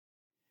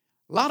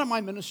A lot of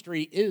my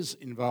ministry is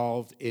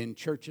involved in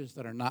churches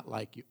that are not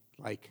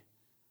like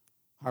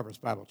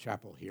Harvest Bible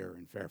Chapel here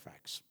in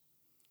Fairfax.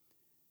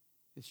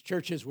 It's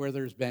churches where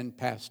there's been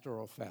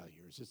pastoral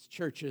failures. It's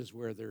churches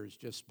where there's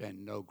just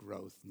been no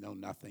growth, no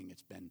nothing.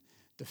 It's been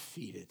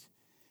defeated.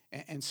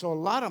 And so a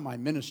lot of my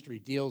ministry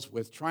deals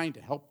with trying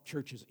to help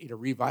churches either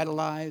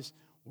revitalize,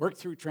 work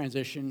through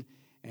transition,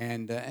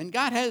 and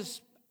God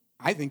has,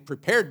 I think,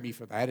 prepared me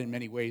for that in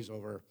many ways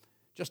over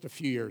just a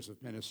few years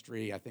of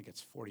ministry. I think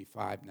it's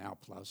 45 now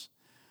plus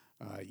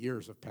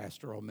years of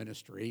pastoral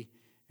ministry.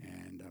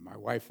 And my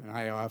wife and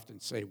I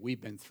often say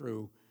we've been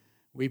through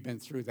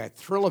that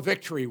thrill of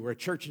victory where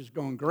church is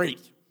going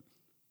great,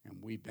 and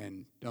we've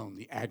known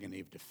the agony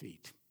of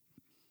defeat.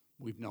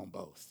 We've known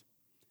both.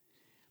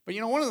 But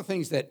one of the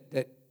things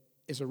that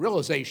is a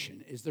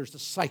realization is there's a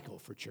cycle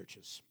for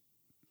churches.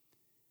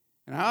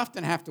 And I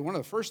often one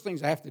of the first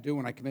things I have to do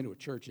when I come into a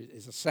church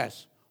is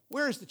assess,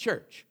 where is the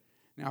church?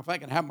 Now, if I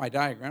can have my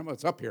diagram, well,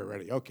 it's up here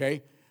already,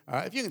 okay.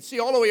 If you can see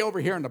all the way over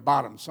here in the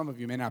bottom, some of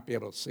you may not be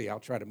able to see.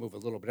 I'll try to move a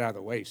little bit out of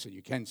the way so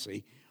you can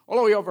see. All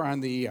the way over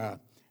on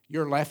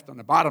your left on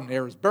the bottom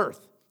there is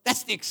birth.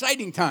 That's the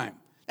exciting time.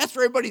 That's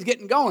where everybody's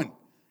getting going.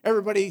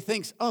 Everybody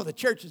thinks, oh, the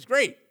church is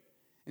great.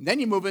 And then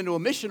you move into a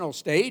missional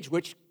stage,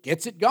 which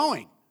gets it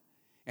going.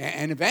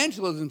 And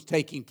evangelism's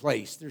taking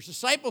place. There's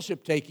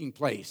discipleship taking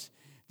place.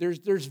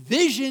 There's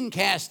vision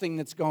casting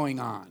that's going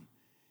on.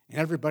 And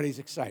everybody's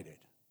excited.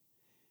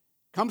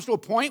 Comes to a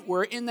point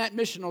where in that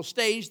missional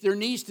stage, there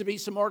needs to be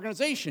some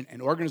organization.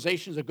 And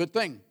organization is a good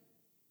thing.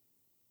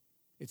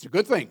 It's a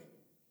good thing.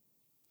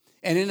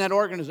 And in that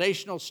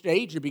organizational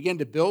stage, you begin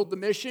to build the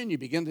mission. You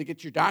begin to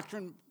get your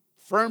doctrine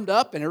firmed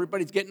up, and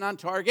everybody's getting on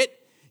target.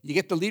 You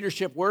get the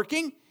leadership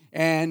working,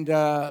 and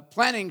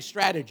planning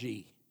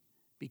strategy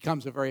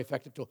becomes a very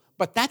effective tool.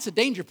 But that's a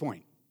danger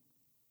point.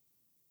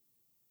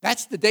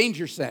 That's the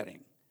danger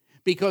setting.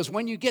 Because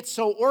when you get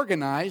so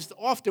organized,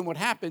 often what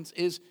happens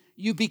is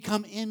you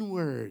become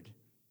inward.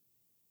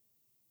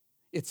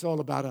 It's all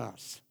about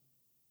us.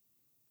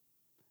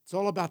 It's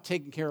all about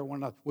taking care of one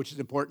another, which is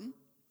important.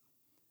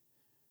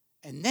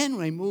 And then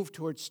when we move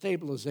towards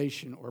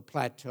stabilization or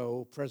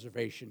plateau,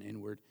 preservation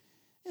inward,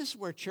 this is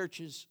where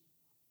churches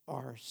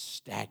are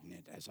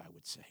stagnant, as I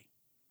would say.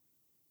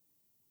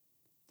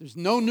 There's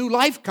no new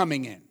life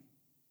coming in.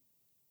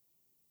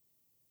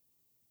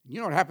 You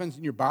know what happens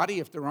in your body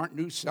if there aren't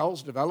new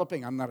cells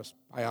developing? I'm not a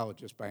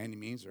biologist by any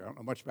means, or I don't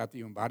know much about the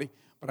human body,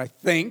 but I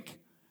think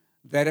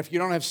that if you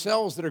don't have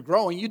cells that are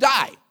growing, you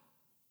die.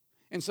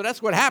 And so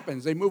that's what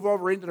happens. They move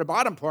over into the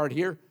bottom part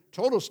here,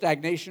 total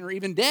stagnation or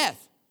even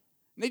death.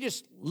 And they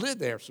just live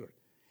there, sort of.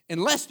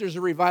 Unless there's a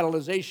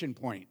revitalization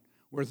point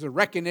where there's a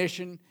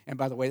recognition, and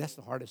by the way, that's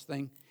the hardest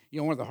thing.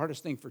 One of the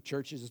hardest things for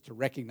churches is to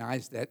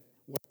recognize that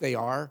what they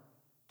are,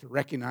 to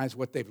recognize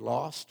what they've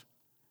lost,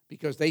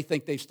 because they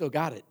think they've still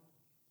got it.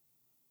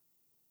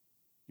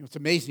 It's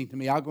amazing to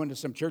me. I'll go into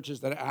some churches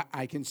that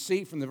I can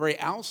see from the very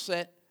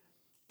outset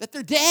that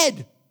they're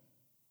dead.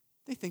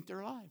 They think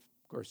they're alive.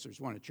 Of course, there's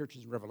one of the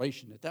churches in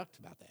Revelation that talks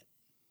about that.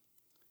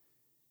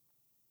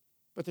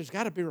 But there's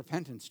got to be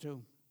repentance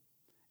too.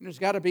 And there's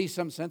got to be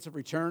some sense of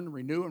return,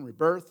 renew, and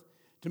rebirth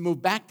to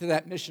move back to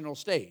that missional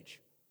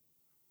stage.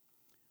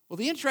 Well,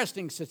 the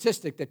interesting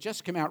statistic that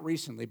just came out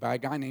recently by a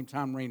guy named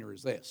Tom Rainer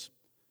is this.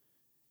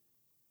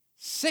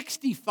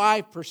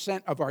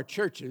 65% of our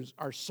churches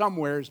are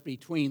somewheres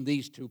between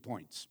these 2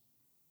 points.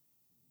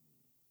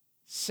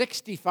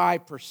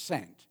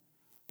 65%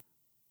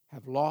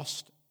 have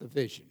lost the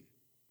vision,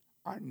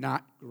 are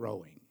not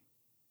growing.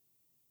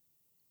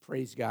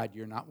 Praise God,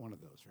 you're not one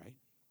of those, right?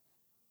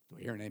 Do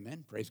I hear an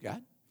amen? Praise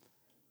God.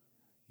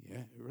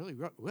 Yeah, really,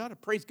 we ought to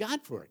praise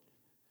God for it.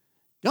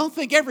 Don't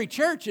think every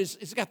church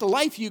has got the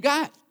life you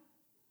got.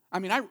 I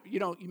mean,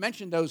 you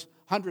mentioned those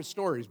 100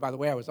 stories. By the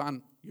way, I was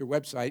on your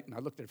website, and I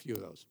looked at a few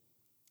of those.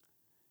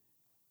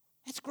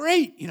 That's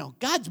great.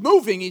 God's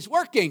moving. He's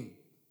working.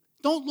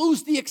 Don't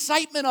lose the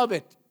excitement of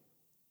it.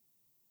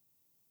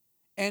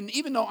 And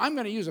even though I'm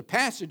going to use a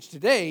passage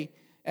today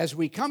as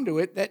we come to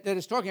it that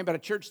is talking about a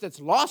church that's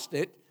lost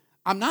it,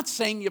 I'm not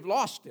saying you've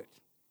lost it.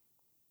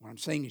 What I'm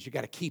saying is you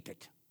got to keep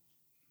it.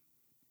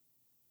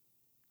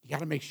 You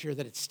got to make sure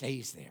that it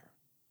stays there.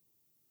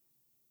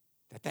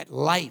 That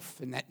life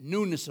and that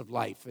newness of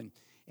life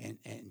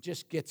and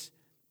just gets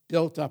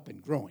built up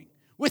and growing.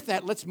 With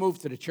that, let's move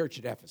to the church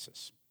at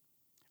Ephesus.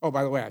 Oh,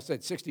 by the way, I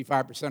said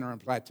 65% are on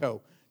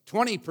plateau.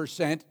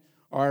 20%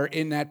 are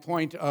in that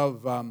point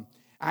of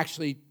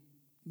actually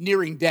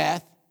nearing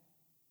death.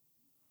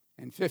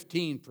 And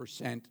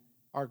 15%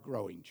 are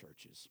growing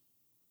churches.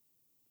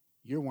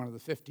 You're one of the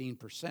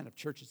 15% of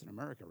churches in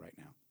America right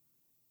now.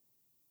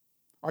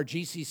 Our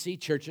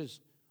GCC churches,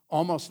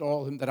 almost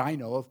all of them that I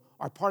know of,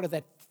 are part of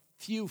that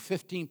few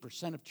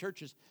 15% of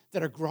churches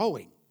that are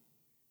growing.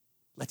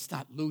 Let's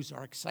not lose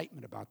our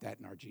excitement about that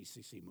in our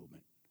GCC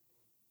movement.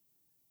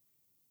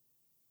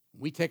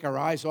 When we take our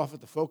eyes off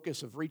of the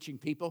focus of reaching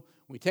people,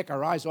 when we take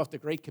our eyes off the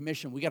Great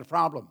Commission, we got a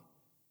problem.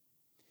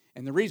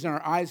 And the reason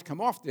our eyes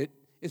come off it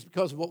is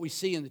because of what we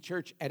see in the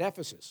church at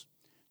Ephesus.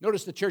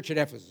 Notice the church at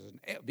Ephesus.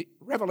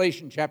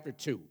 Revelation chapter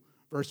 2,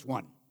 verse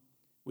 1.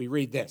 We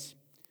read this.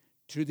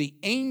 To the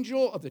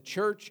angel of the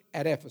church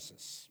at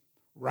Ephesus,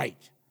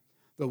 write,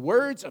 the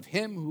words of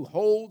him who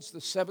holds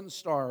the 7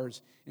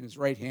 stars in his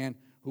right hand,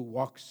 who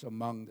walks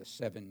among the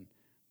 7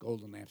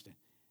 golden lampstands.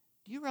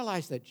 Do you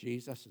realize that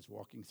Jesus is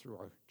walking through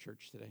our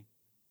church today?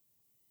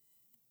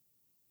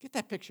 Get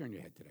that picture in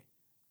your head today.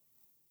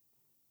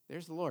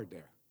 There's the Lord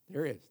there.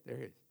 There he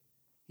is.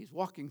 He's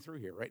walking through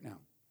here right now.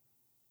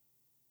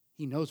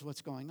 He knows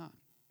what's going on.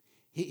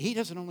 He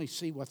doesn't only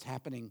see what's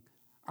happening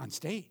on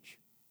stage.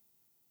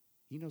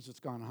 He knows what's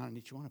going on in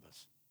each one of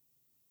us.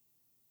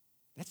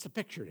 That's the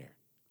picture there.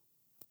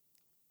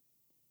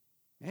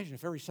 Imagine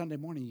if every Sunday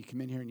morning you come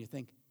in here and you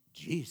think,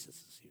 Jesus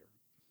is here.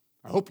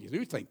 I hope you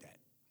do think that.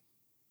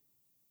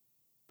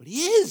 But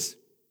he is.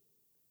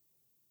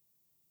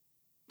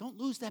 Don't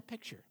lose that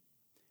picture.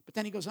 But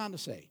then he goes on to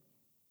say,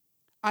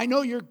 I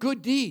know your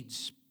good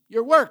deeds,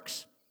 your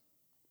works.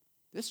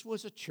 This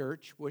was a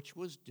church which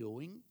was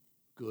doing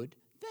good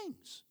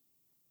things.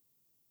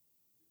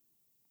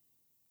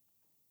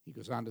 He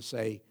goes on to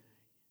say,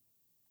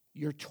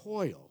 your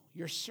toil,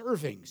 your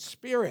serving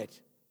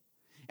spirit,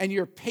 and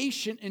your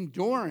patient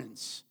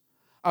endurance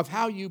of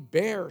how you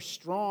bear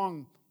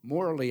strong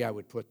morally, I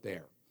would put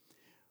there,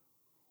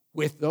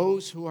 with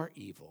those who are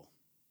evil.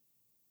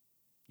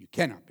 You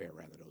cannot bear,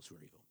 rather, those who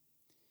are evil.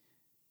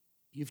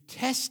 You've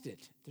tested.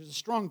 There's a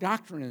strong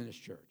doctrine in this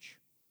church.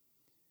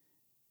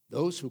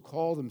 Those who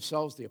call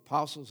themselves the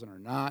apostles and are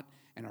not,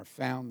 and are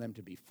found them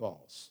to be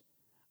false.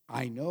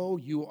 I know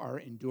you are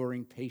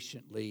enduring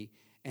patiently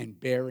and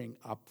bearing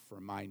up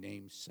for my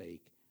name's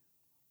sake,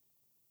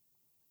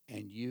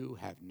 and you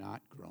have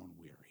not grown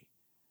weary.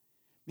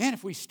 Man,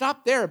 if we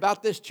stopped there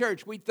about this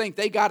church, we'd think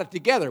they got it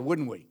together,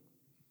 wouldn't we?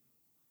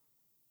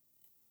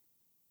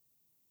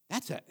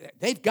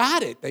 They've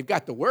got it. They've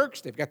got the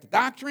works. They've got the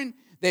doctrine.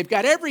 They've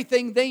got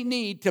everything they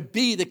need to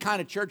be the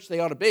kind of church they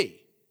ought to be.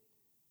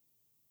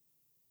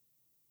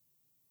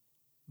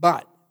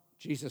 But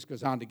Jesus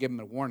goes on to give them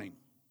a warning.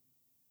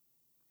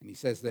 And he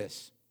says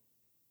this.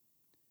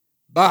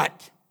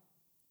 But,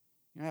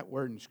 that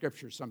word in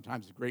Scripture is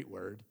sometimes a great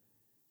word.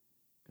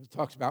 Because it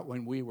talks about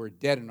when we were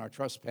dead in our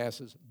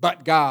trespasses,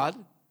 but God.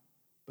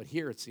 But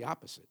here it's the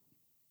opposite.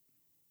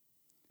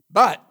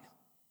 But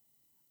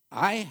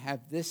I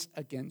have this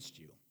against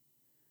you,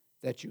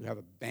 that you have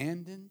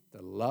abandoned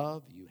the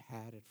love you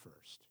had at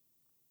first.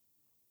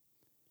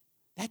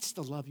 That's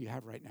the love you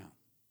have right now.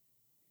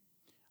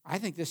 I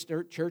think this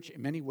church,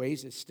 in many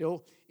ways, is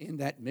still in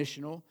that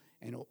missional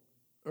and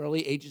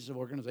early ages of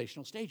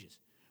organizational stages,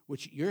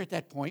 which you're at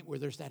that point where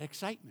there's that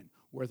excitement,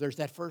 where there's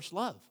that first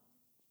love.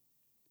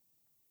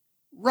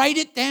 Write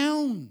it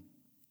down.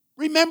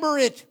 Remember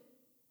it.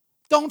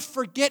 Don't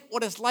forget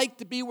what it's like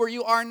to be where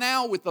you are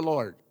now with the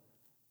Lord.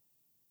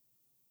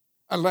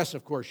 Unless,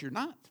 of course, you're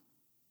not.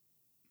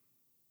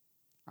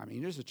 I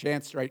mean, there's a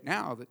chance right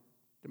now that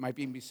there might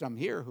even be some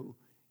here who,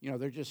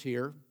 they're just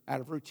here out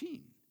of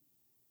routine.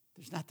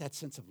 There's not that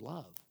sense of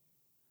love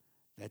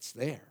that's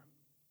there.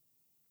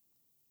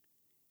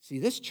 See,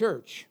 this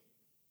church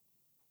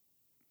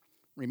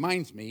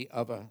reminds me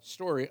of a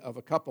story of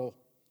a couple,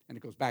 and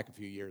it goes back a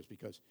few years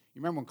because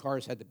you remember when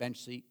cars had the bench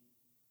seat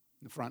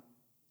in the front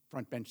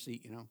bench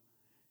seat,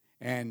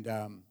 And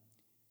an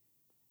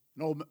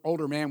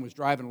older man was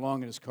driving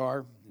along in his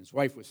car, and his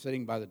wife was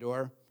sitting by the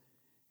door,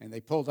 and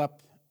they pulled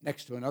up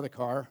next to another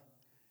car,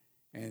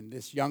 and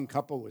this young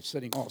couple was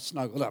sitting all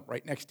snuggled up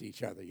right next to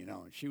each other,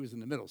 and she was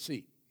in the middle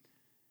seat.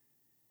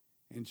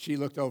 And she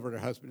looked over at her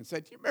husband and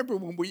said, do you remember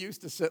when we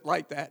used to sit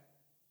like that?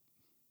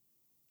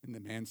 And the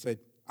man said,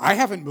 I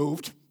haven't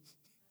moved.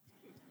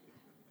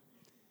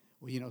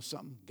 Well, you know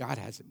something? God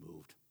hasn't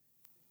moved.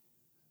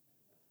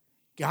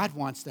 God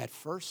wants that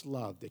first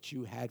love that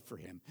you had for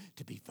him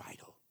to be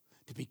vital,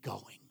 to be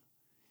going.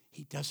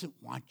 He doesn't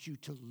want you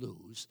to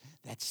lose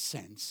that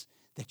sense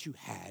that you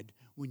had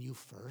when you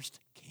first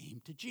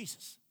came to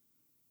Jesus.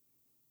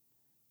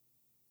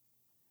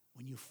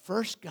 When you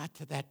first got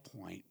to that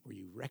point where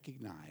you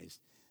recognized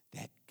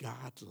that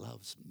God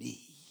loves me.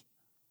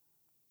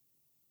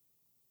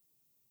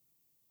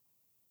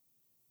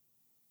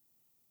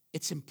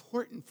 It's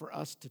important for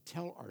us to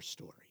tell our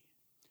story,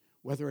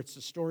 whether it's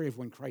the story of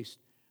when Christ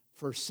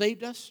first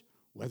saved us,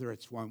 whether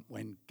it's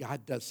when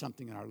God does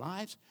something in our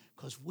lives,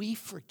 because we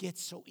forget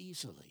so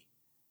easily.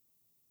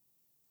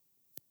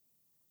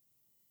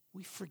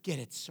 We forget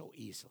it so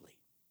easily.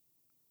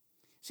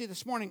 See,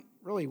 this morning,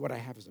 really what I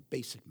have is a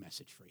basic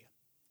message for you.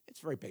 It's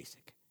very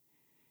basic.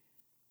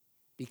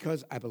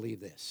 Because I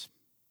believe this.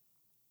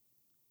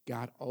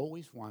 God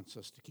always wants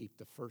us to keep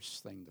the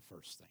first thing the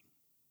first thing.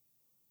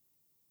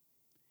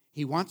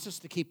 He wants us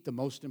to keep the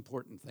most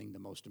important thing the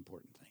most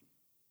important thing.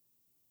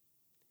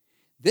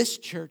 This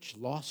church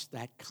lost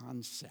that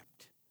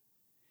concept.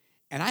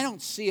 And I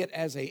don't see it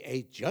as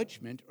a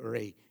judgment or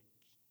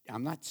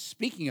I'm not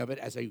speaking of it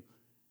as a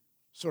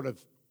sort of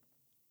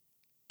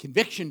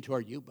conviction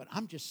toward you, but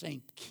I'm just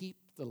saying keep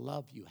the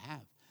love you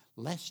have,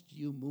 lest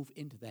you move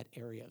into that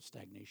area of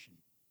stagnation.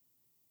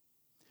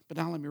 But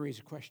now let me raise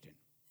a question.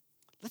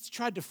 Let's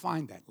try to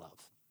define that love.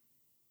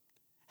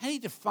 How do you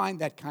define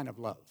that kind of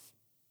love?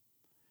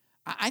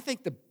 I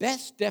think the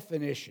best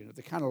definition of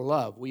the kind of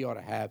love we ought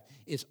to have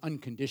is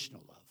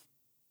unconditional love.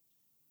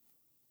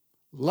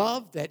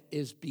 Love that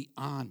is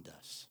beyond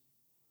us.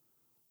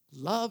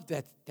 Love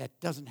that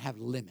doesn't have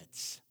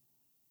limits.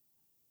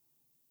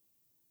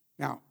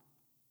 Now,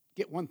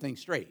 get one thing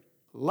straight.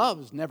 Love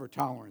is never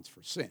tolerance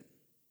for sin.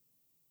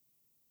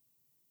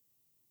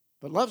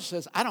 But love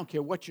says, I don't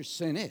care what your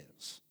sin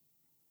is.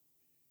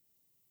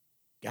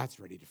 God's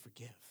ready to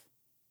forgive.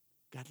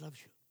 God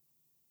loves you.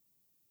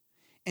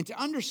 And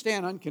to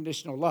understand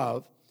unconditional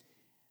love,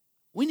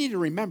 we need to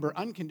remember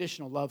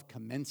unconditional love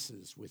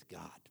commences with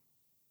God,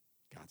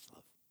 God's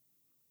love.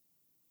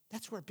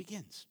 That's where it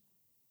begins.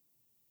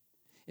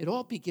 It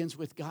all begins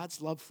with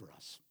God's love for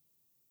us.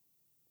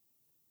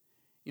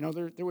 You know,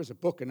 there was a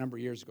book a number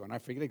of years ago, and I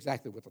forget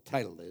exactly what the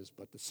title is,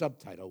 but the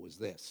subtitle was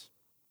this: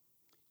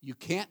 You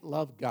Can't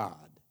Love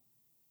God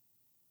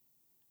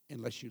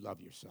Unless You Love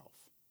Yourself,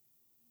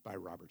 by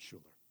Robert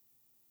Schuller.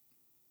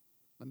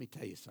 Let me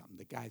tell you something.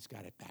 The guy's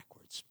got it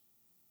backwards.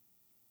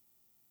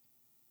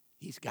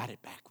 He's got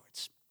it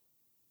backwards.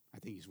 I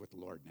think he's with the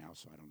Lord now,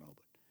 so I don't know,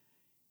 but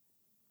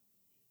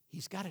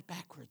he's got it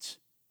backwards.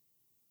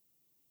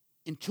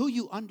 Until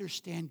you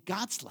understand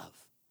God's love,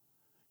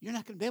 you're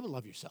not going to be able to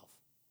love yourself.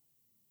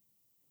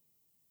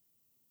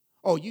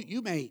 Oh,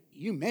 you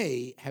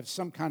may have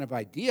some kind of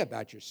idea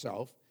about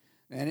yourself,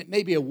 and it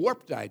may be a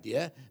warped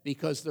idea,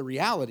 because the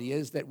reality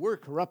is that we're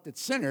corrupted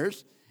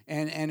sinners,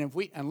 and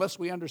unless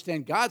we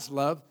understand God's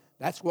love,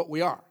 that's what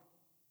we are.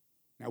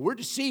 Now, we're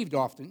deceived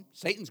often.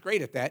 Satan's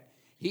great at that.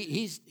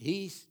 He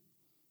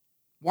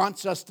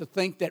wants us to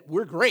think that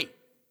we're great.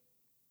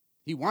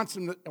 He wants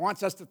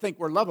us to think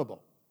we're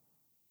lovable.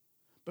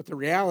 But the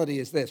reality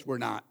is this: we're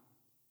not.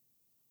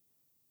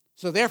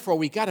 So therefore,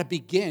 we got to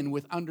begin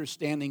with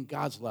understanding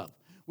God's love,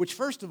 which,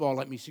 first of all,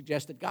 let me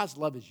suggest that God's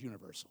love is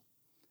universal.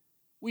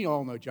 We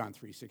all know John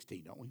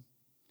 3:16, don't we?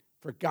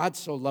 For God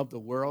so loved the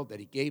world that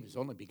he gave his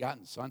only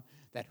begotten Son,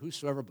 that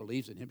whosoever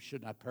believes in him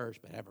should not perish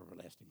but have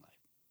everlasting life.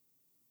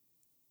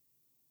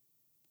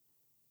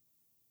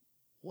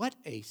 What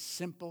a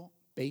simple,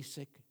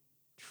 basic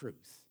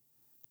truth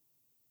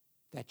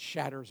that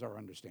shatters our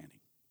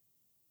understanding.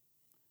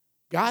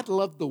 God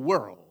loved the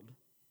world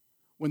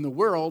when the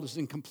world is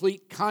in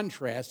complete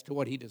contrast to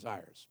what he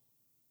desires.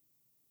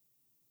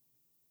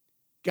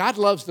 God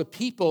loves the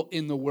people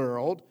in the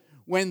world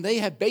when they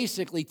have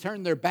basically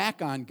turned their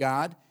back on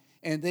God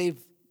and they've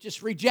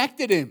just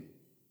rejected him.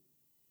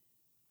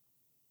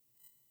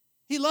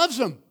 He loves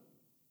them.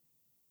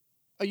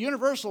 A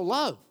universal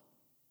love.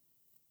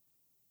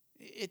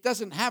 It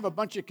doesn't have a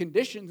bunch of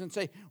conditions and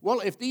say, well,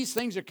 if these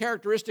things are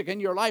characteristic in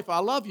your life,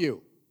 I'll love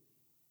you.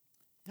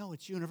 No,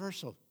 it's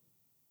universal.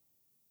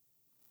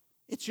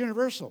 It's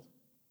universal.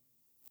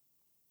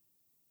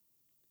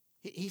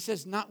 He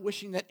says, not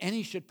wishing that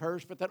any should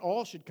perish, but that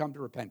all should come to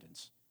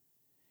repentance.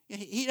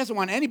 He doesn't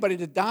want anybody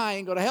to die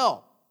and go to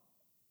hell.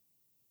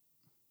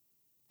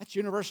 That's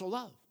universal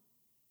love.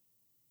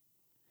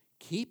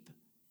 Keep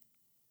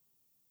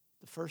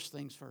the first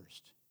things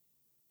first.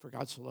 For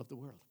God so loved the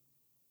world.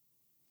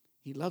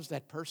 He loves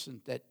that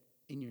person that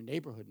in your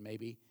neighborhood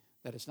maybe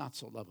that is not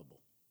so lovable.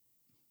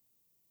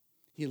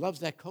 He loves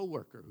that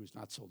coworker who's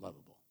not so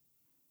lovable.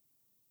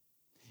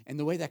 And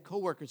the way that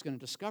coworker is going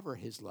to discover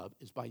his love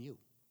is by you.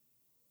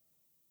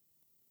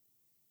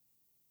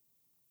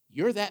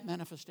 You're that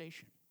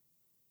manifestation.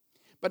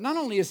 But not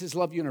only is his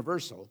love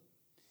universal,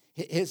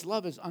 his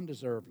love is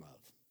undeserved love.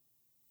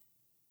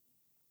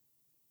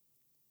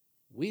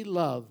 We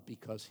love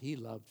because he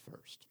loved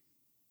first.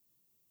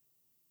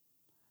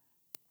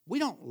 We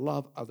don't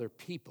love other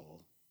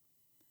people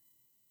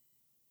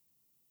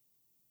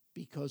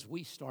because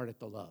we started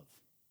the love.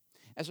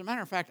 As a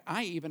matter of fact,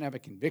 I even have a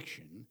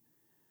conviction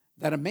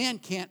that a man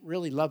can't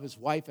really love his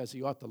wife as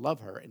he ought to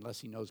love her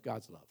unless he knows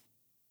God's love.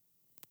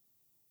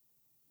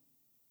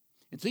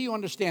 Until you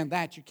understand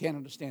that, you can't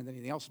understand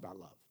anything else about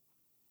love.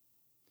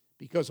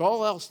 Because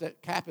all else that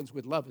happens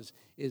with love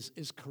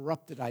is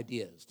corrupted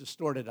ideas,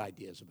 distorted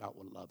ideas about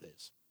what love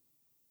is.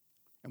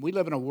 And we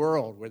live in a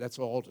world where that's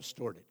all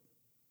distorted.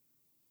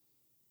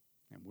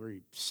 And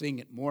we're seeing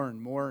it more and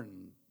more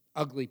in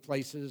ugly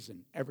places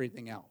and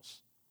everything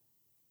else.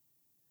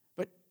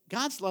 But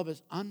God's love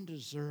is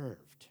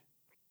undeserved.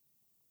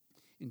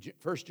 In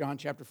 1 John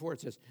chapter 4,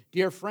 it says,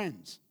 "Dear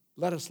friends,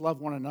 let us love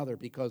one another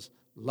because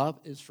love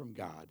is from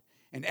God.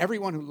 And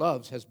everyone who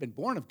loves has been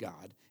born of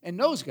God and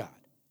knows God."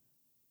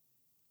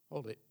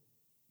 Hold it.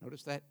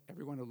 Notice that?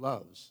 Everyone who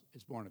loves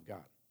is born of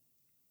God.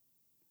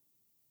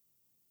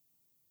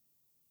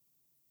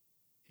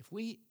 If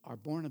we are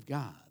born of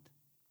God,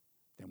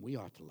 then we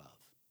ought to love.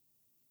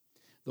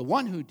 The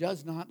one who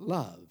does not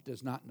love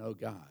does not know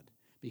God,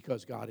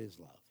 because God is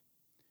love.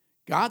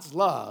 God's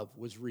love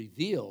was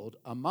revealed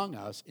among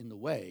us in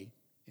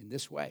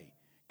this way.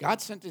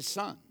 God sent his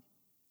Son,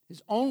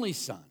 his only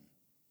Son,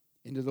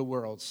 into the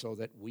world so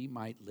that we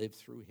might live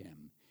through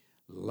him.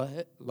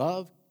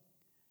 Love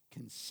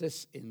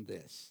consists in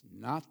this,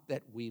 not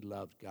that we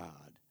loved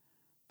God,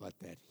 but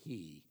that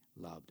he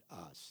loved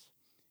us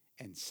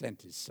and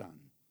sent his Son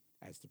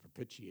as the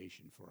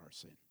propitiation for our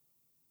sin.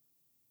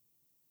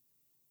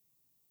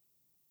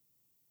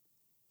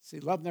 See,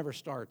 love never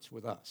starts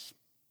with us.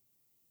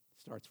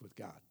 It starts with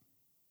God.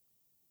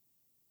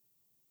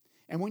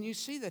 And when you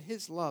see that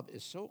his love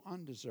is so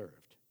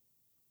undeserved,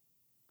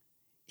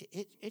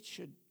 it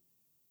should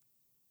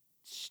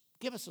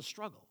give us a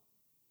struggle.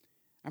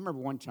 I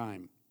remember one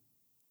time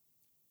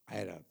I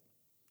had a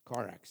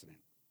car accident.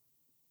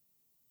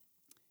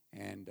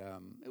 And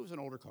it was an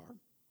older car.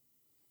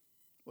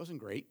 It wasn't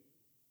great.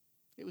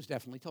 It was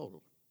definitely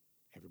totaled.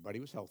 Everybody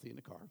was healthy in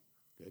the car.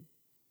 Good.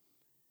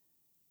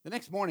 The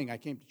next morning, I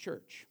came to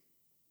church.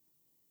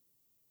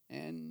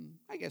 And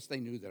I guess they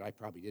knew that I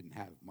probably didn't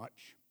have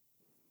much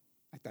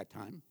at that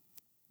time.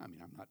 I mean,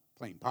 I'm not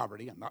playing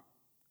poverty. I'm not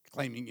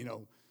claiming,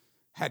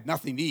 had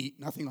nothing to eat,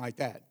 nothing like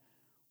that.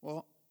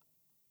 Well,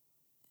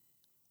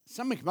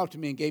 somebody came up to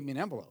me and gave me an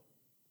envelope.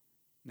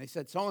 And they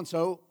said,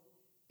 so-and-so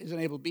isn't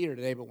able to be here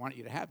today, but want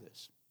you to have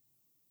this.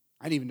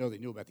 I didn't even know they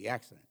knew about the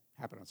accident.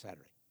 It happened on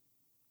Saturday.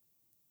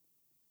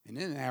 And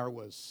in there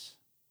was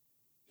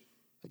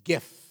a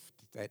gift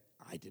that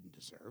I didn't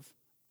deserve.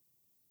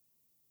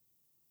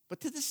 But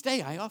to this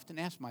day, I often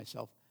ask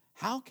myself,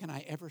 how can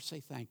I ever say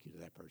thank you to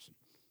that person?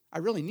 I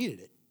really needed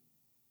it.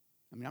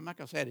 I mean, I'm not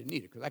going to say I didn't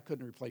need it because I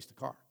couldn't replace the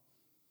car.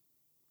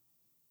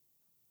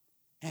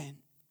 And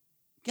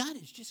God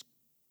is just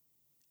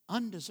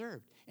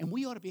undeserved. And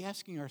we ought to be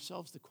asking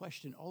ourselves the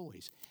question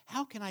always,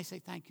 how can I say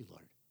thank you,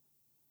 Lord?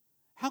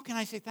 How can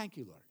I say thank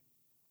you, Lord?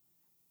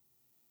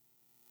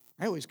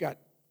 I always got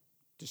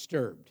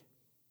disturbed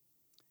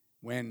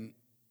when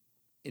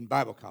in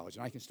Bible college,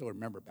 and I can still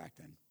remember back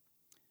then,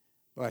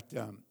 but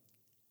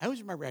I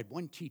always remember I had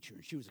one teacher,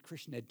 and she was a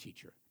Christian ed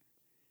teacher,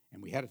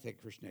 and we had to take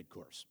a Christian ed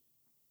course.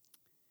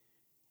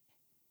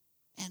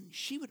 And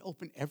she would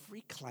open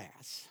every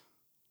class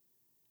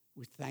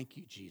with thank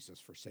you, Jesus,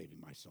 for saving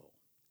my soul.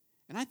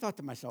 And I thought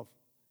to myself,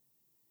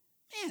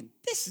 man,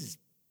 this is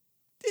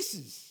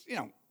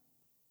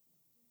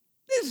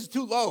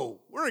too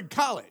low. We're in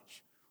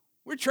college.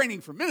 We're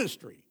training for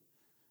ministry.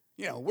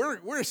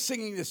 We're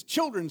singing this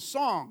children's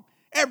song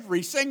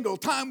every single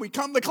time we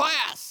come to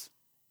class.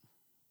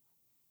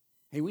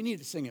 Hey, we need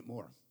to sing it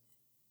more.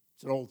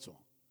 It's an old song.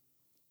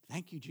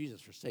 Thank you,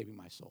 Jesus, for saving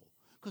my soul.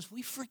 Because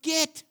we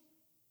forget.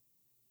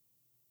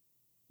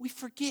 We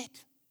forget.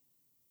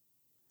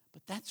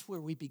 But that's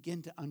where we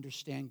begin to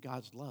understand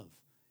God's love.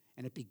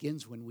 And it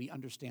begins when we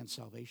understand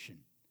salvation.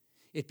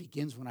 It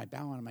begins when I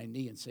bow on my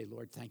knee and say,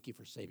 Lord, thank you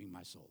for saving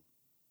my soul.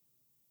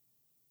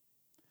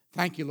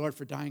 Thank you, Lord,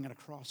 for dying on a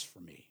cross for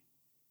me.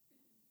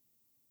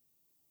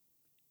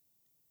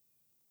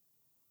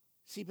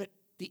 See, but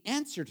the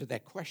answer to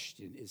that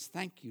question is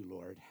thank you,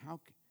 Lord. How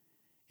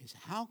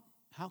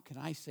can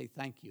I say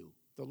thank you?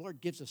 The Lord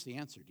gives us the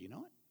answer. Do you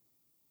know it?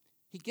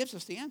 He gives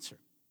us the answer.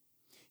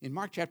 In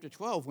Mark chapter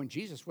 12, when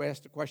Jesus was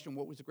asked the question,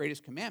 what was the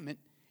greatest commandment?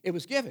 It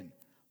was given.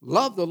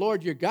 Love the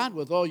Lord your God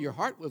with all your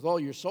heart, with all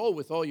your soul,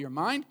 with all your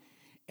mind,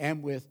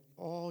 and with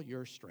all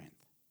your strength.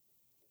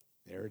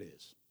 There it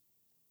is.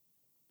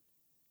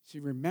 See,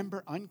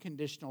 remember,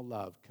 unconditional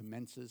love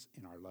commences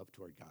in our love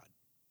toward God.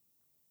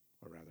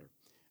 Or rather,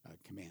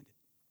 commanded.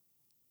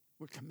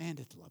 We're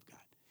commanded to love God.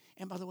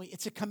 And by the way,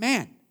 it's a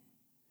command.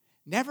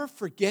 Never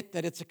forget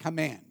that it's a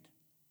command.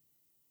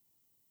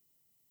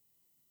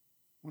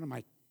 One of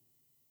my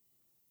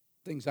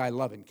things I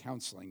love in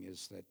counseling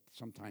is that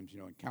sometimes,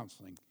 in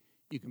counseling,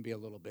 you can be a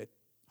little bit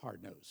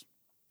hard-nosed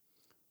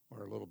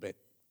or a little bit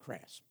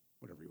crass,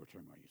 whatever your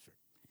term I use.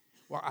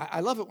 Well, I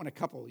love it when a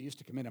couple used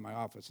to come into my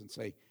office and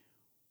say,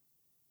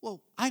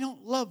 well, I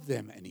don't love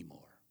them anymore.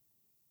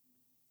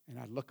 And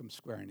I'd look them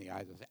square in the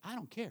eyes and say, I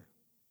don't care.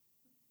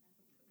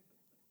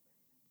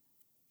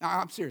 Now,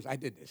 I'm serious. I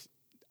did this.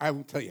 I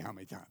won't tell you how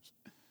many times.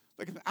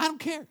 Look at me. I don't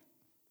care.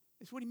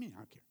 I said, what do you mean I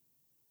don't care?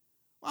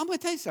 Well, I'm going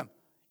to tell you something.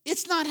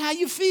 It's not how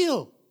you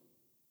feel.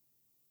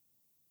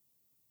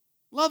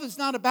 Love is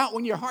not about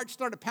when your heart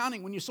started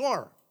pounding when you saw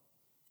her.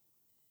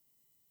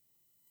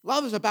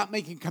 Love is about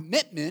making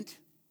commitment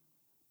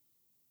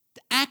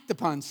to act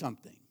upon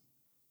something.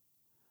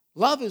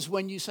 Love is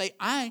when you say,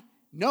 I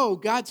know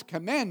God's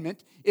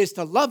commandment is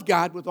to love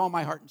God with all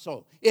my heart and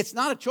soul. It's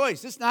not a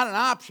choice. It's not an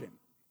option.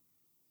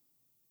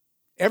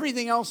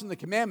 Everything else in the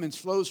commandments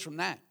flows from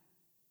that.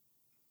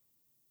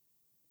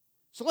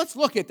 So let's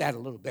look at that a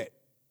little bit.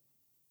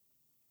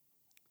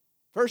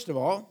 First of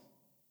all,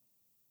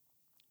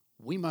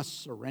 we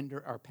must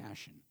surrender our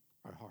passion,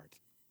 our heart.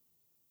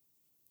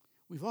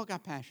 We've all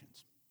got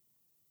passions.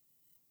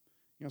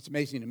 It's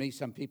amazing to me,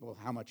 some people,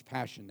 how much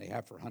passion they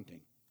have for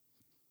hunting.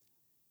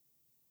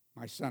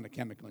 My son, a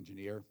chemical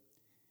engineer,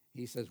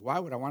 he says, why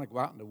would I want to go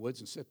out in the woods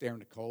and sit there in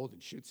the cold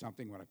and shoot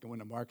something when I go in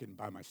the market and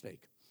buy my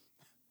steak?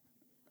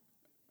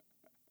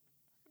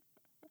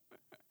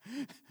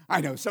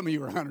 I know, some of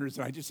you are hunters,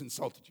 and I just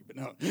insulted you, but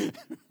no.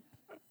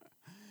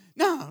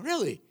 No,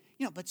 really.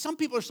 But some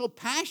people are so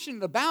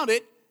passionate about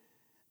it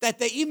that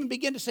they even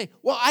begin to say,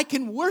 well, I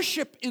can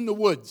worship in the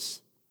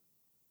woods.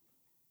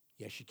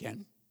 Yes, you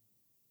can.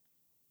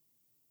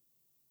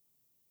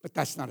 But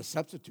that's not a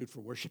substitute for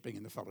worshiping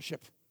in the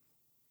fellowship.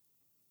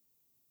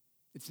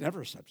 It's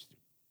never a substitute.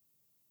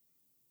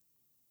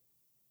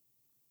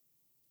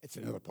 It's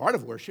another part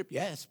of worship,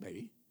 yes,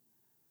 maybe.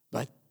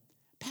 But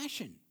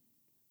passion.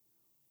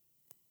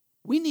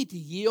 We need to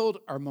yield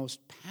our most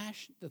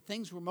passion, the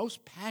things we're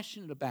most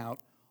passionate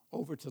about,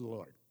 over to the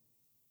Lord.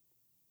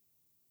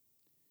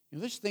 You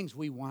know, there's things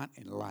we want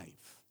in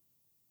life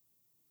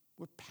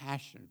we're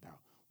passionate about.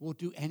 We'll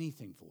do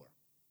anything for.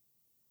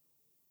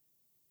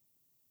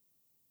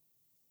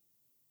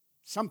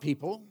 Some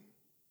people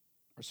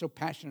are so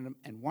passionate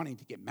and wanting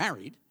to get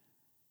married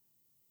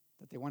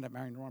that they wind up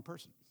marrying the wrong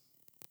person.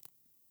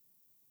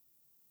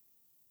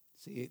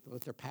 See, they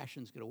let their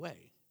passions get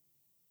away.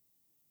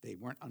 They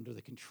weren't under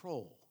the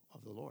control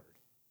of the Lord.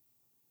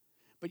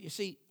 But you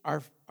see,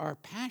 our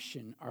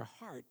passion, our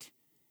heart,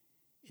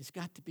 has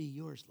got to be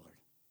yours, Lord.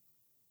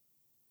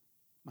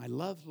 My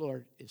love,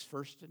 Lord, is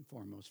first and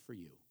foremost for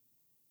you.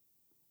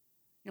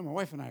 You know, my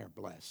wife and I are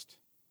blessed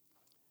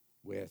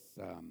with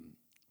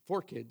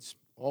 4 kids,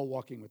 all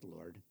walking with the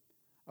Lord,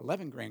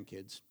 11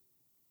 grandkids,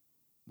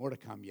 more to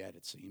come yet,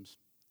 it seems,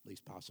 at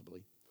least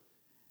possibly.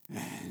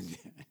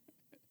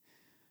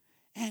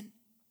 And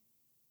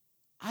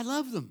I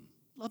love them,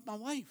 love my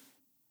wife.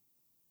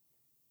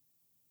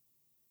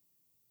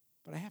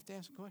 But I have to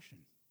ask a question.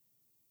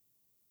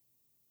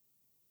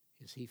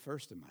 Is he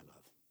first in my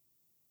love?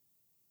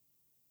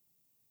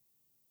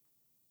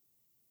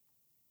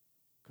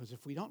 Because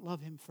if we don't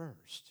love him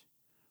first,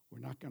 we're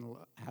not going to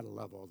how to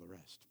love all the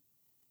rest.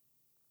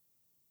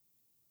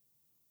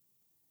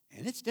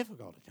 And it's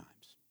difficult at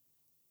times.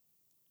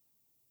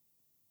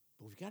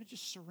 But we've got to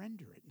just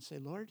surrender it and say,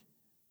 Lord,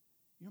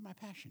 you're my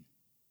passion.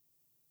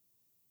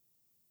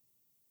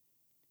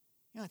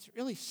 You know, it's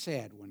really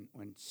sad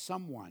when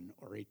someone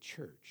or a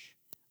church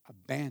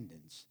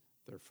abandons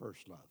their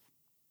first love.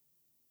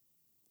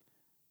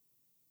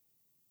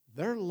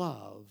 Their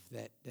love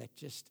that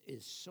just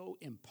is so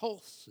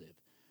impulsive,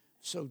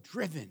 so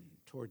driven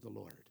toward the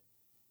Lord.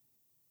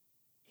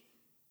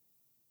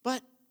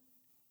 But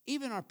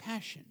even our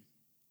passion,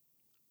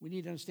 we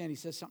need to understand, he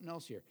says something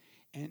else here.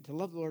 And to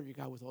love the Lord your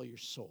God with all your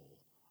soul.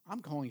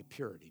 I'm calling it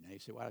purity. Now you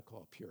say, why do I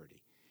call it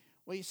purity?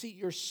 Well, you see,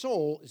 your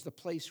soul is the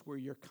place where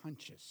your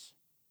conscience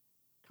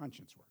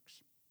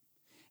works.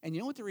 And you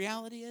know what the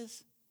reality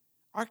is?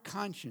 Our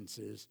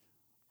consciences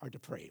are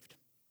depraved.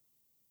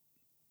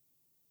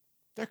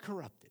 They're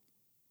corrupted.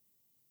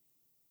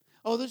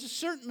 Oh, there's a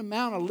certain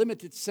amount of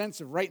limited sense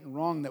of right and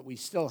wrong that we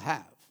still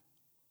have.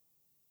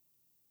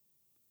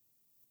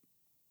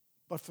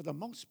 But for the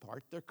most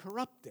part, they're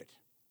corrupted.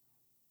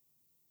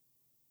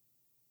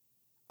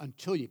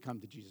 Until you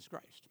come to Jesus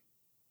Christ.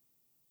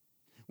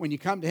 When you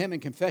come to him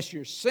and confess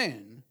your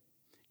sin,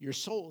 your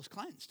soul is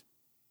cleansed.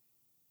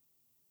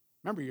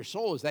 Remember, your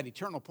soul is that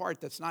eternal part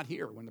that's not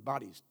here when the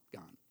body's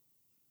gone.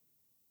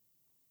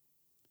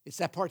 It's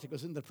that part that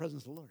goes into the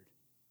presence of the Lord.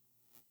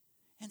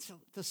 And so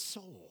the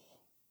soul,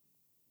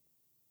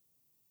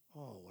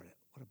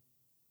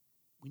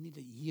 we need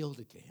to yield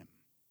it to him.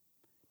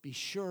 Be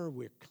sure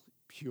we're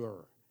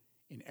pure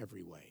in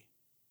every way.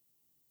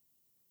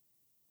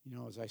 You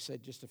know, as I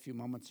said just a few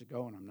moments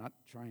ago, and I'm not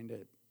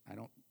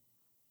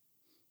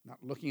not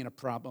looking at a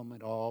problem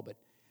at all, but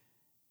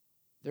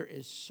there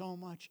is so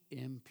much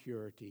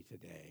impurity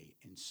today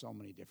in so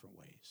many different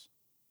ways.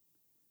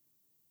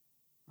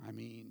 I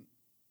mean,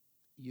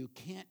 you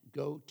can't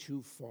go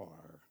too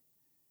far,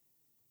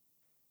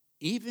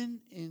 even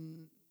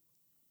in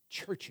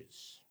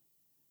churches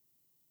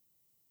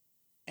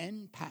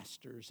and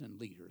pastors and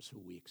leaders who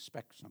we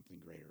expect something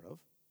greater of,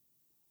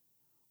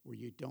 where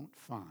you don't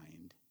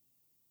find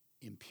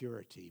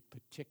impurity,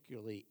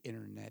 particularly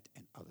internet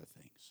and other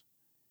things.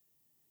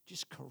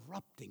 Just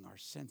corrupting our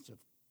sense of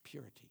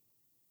purity.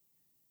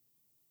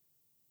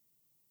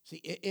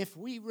 See, if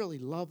we really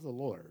love the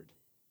Lord,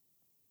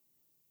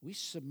 we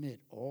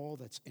submit all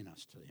that's in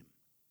us to him.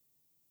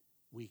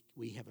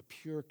 We have a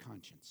pure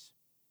conscience,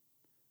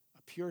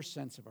 a pure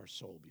sense of our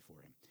soul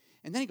before him.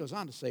 And then he goes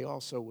on to say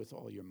also with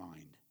all your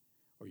mind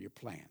or your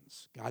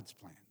plans, God's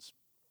plans.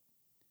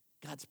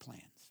 God's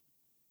plans.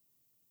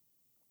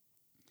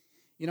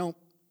 You know,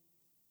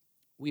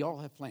 we all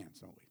have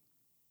plans, don't we?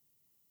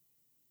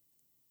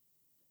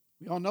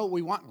 We all know what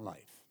we want in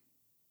life.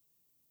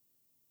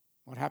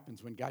 What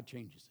happens when God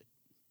changes it?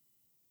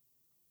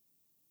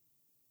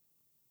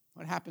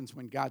 What happens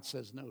when God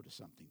says no to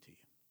something to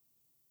you?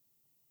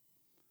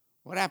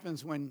 What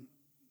happens when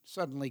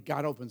suddenly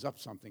God opens up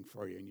something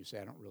for you and you say,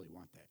 I don't really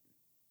want that?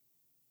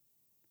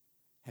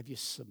 Have you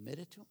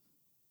submitted to him?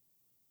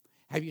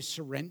 Have you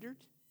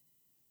surrendered?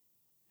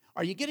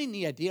 Are you getting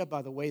the idea,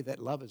 by the way, that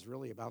love is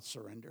really about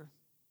surrender?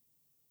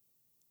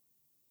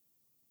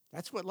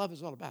 That's what love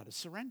is all about, is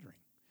surrendering.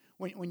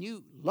 When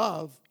you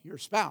love your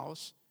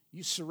spouse,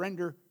 you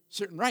surrender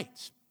certain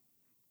rights.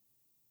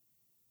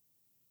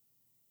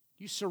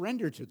 You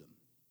surrender to them.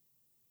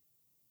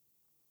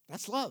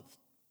 That's love.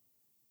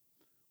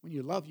 When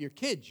you love your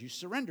kids, you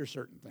surrender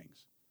certain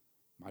things.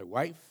 My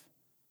wife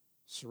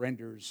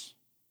surrenders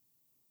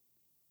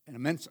an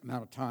immense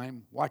amount of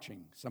time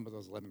watching some of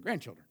those 11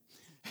 grandchildren.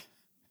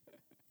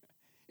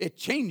 It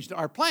changed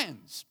our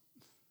plans.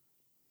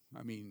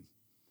 I mean,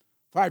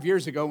 5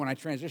 years ago when I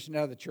transitioned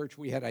out of the church,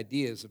 we had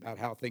ideas about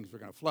how things were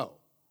going to flow.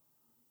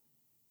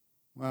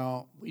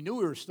 Well, we knew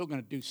we were still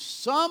going to do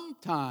some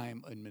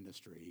time in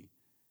ministry,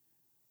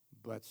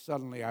 but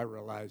suddenly I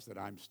realized that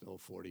I'm still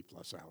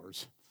 40-plus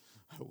hours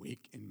a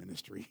week in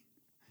ministry.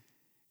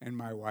 And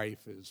my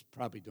wife is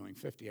probably doing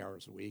 50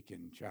 hours a week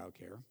in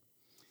childcare.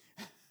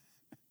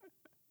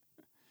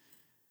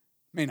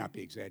 May not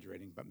be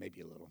exaggerating, but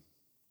maybe a little.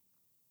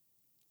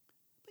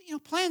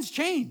 But, plans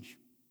change.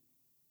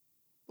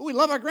 But we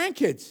love our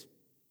grandkids.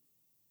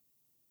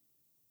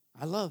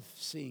 I love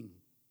seeing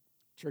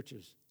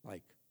churches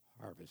like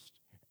Harvest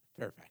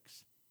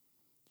Fairfax.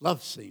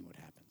 Love seeing what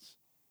happens.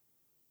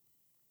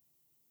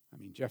 I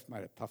mean, Jeff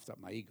might have puffed up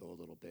my ego a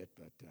little bit,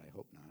 but I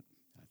hope not.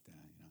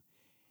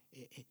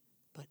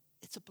 But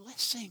it's a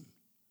blessing.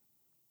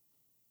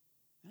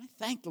 And I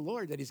thank the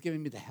Lord that He's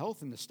given me the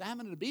health and the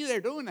stamina to be there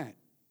doing that.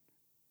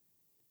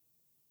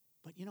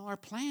 But, our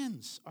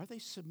plans, are they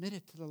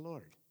submitted to the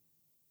Lord?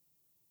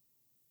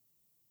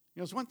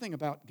 There's one thing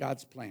about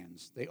God's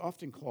plans. They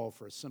often call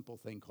for a simple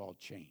thing called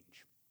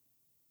change.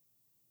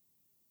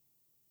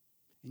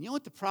 And you know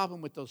what the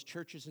problem with those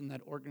churches in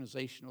that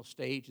organizational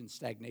stage and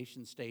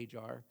stagnation stage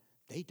are?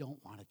 They don't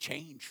want to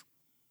change.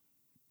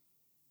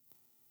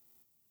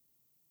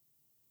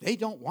 They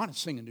don't want to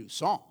sing a new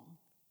song.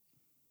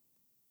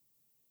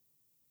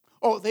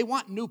 Oh, they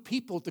want new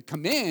people to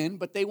come in,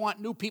 but they want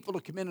new people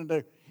to come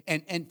in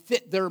and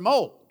fit their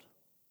mold.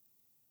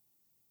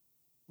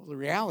 Well, the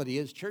reality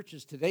is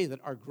churches today that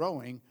are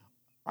growing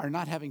are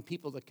not having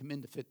people that come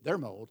in to fit their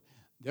mold.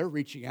 They're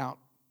reaching out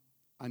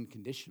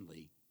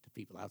unconditionally to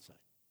people outside.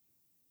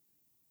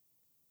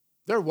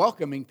 They're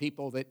welcoming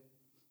people that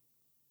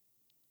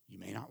you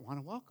may not want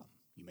to welcome.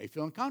 You may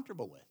feel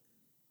uncomfortable with.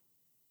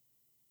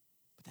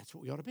 But that's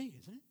what we ought to be,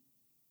 isn't it?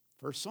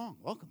 First song,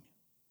 welcome you.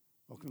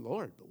 Welcome the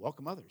Lord, but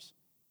welcome others.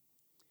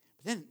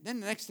 But then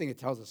the next thing it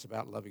tells us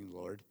about loving the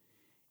Lord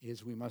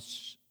is we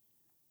must,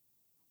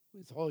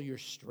 with all your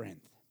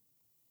strength,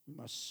 we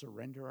must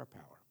surrender our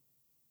power.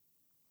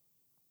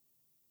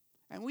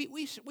 And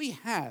we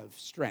have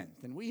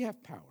strength and we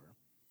have power.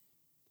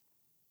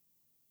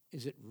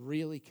 Is it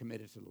really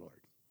committed to the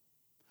Lord?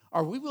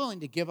 Are we willing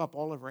to give up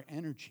all of our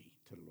energy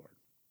to the Lord?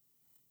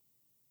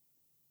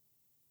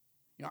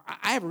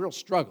 I have a real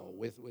struggle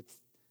with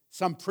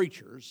some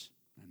preachers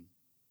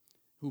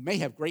who may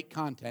have great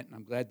content, and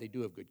I'm glad they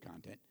do have good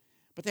content,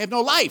 but they have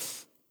no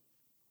life.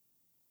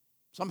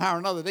 Somehow or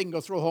another, they can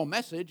go through a whole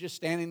message just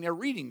standing there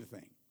reading the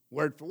thing,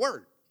 word for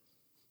word.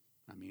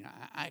 I mean,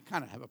 I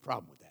kind of have a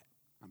problem with that.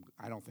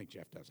 I don't think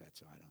Jeff does that,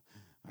 so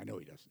I know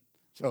he doesn't.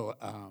 So,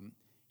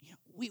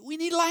 we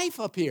need life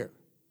up here.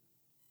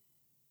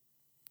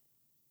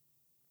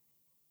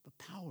 But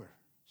power,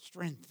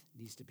 strength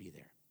needs to be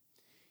there.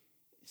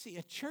 See,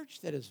 a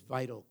church that is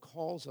vital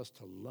calls us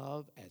to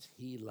love as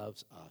He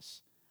loves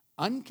us,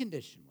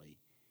 unconditionally.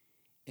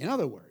 In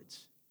other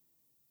words,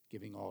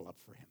 giving all up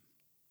for Him.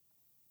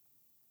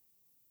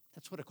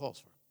 That's what it calls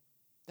for.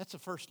 That's the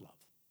first love.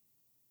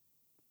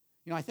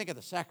 I think of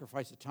the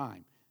sacrifice of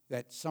time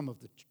that some of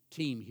the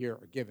team here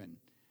are given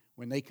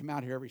when they come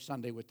out here every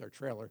Sunday with their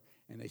trailer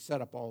and they set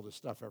up all this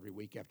stuff every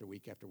week after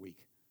week after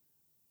week.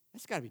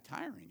 That's got to be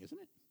tiring, isn't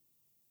it?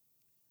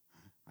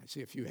 I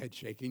see a few heads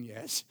shaking,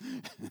 yes.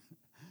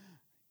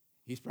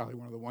 He's probably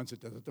one of the ones that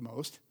does it the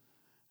most.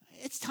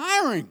 It's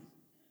tiring.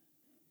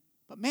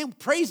 But man,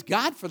 praise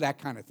God for that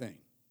kind of thing.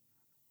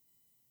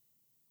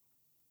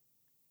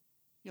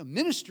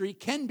 Ministry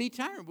can be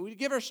tiring, but we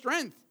give our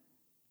strength.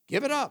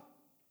 Give it up.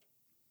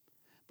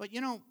 But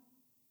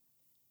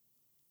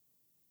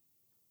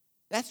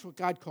that's what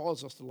God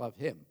calls us to love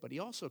Him. But He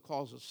also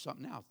calls us to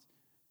something else.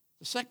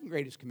 The second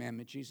greatest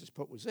commandment Jesus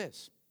put was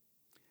this.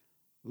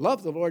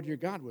 Love the Lord your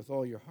God with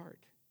all your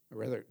heart.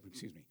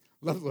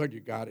 Love the Lord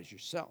your God as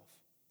yourself.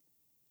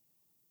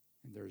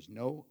 And there is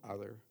no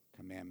other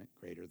commandment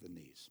greater than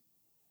these.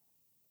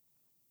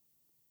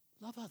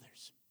 Love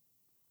others.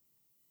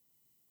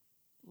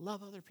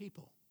 Love other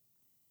people.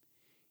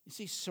 You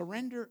see,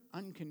 surrender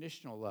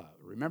unconditional love.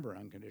 Remember,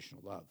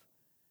 unconditional love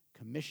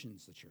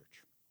commissions the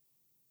church.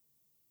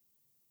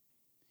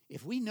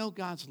 If we know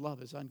God's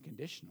love is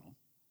unconditional,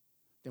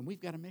 then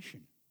we've got a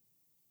mission.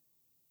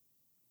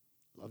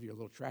 Love your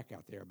little track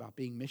out there about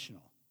being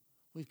missional.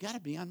 We've got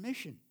to be on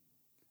mission.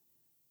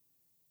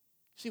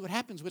 See, what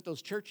happens with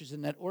those churches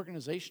in that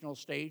organizational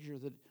stage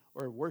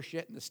or worse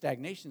yet in the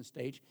stagnation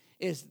stage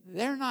is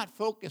they're not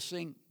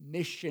focusing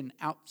mission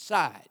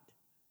outside.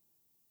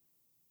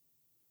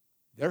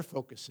 They're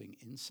focusing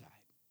inside.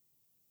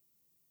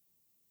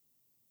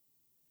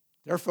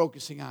 They're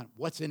focusing on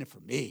what's in it for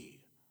me.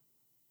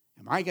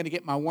 Am I going to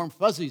get my warm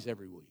fuzzies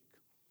every week?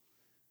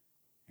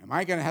 Am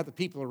I going to have the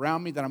people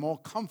around me that I'm all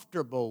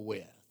comfortable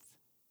with?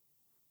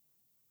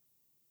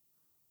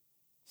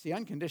 See,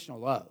 unconditional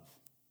love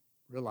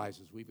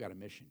realizes we've got a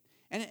mission.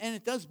 And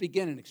it does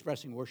begin in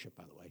expressing worship,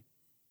 by the way.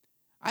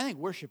 I think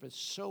worship is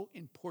so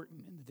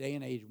important in the day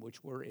and age in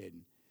which we're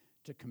in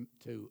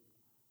to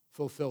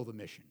fulfill the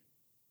mission.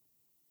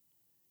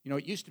 You know,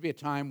 it used to be a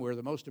time where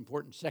the most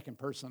important second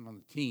person on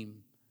the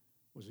team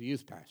was a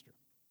youth pastor.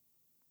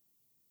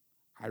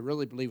 I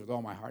really believe with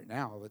all my heart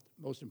now that the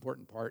most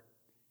important part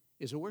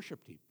is a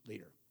worship team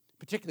leader,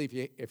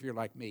 particularly if you're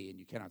like me and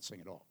you cannot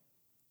sing at all.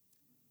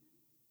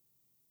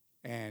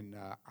 And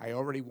I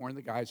already warned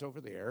the guys over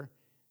there,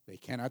 they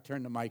cannot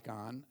turn the mic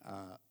on,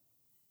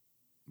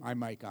 my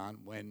mic on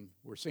when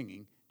we're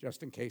singing,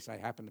 just in case I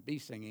happen to be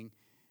singing,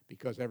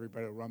 because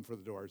everybody will run for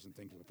the doors and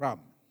think it's a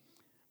problem.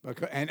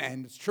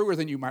 And it's truer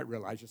than you might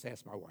realize. Just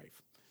ask my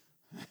wife.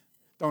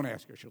 Don't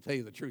ask her. She'll tell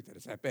you the truth that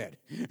it's that bad.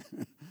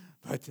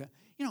 But,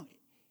 you know,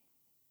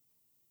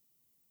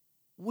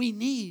 we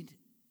need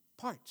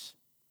parts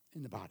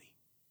in the body.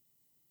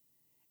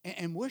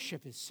 And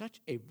worship is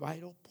such a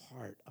vital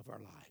part of our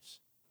lives.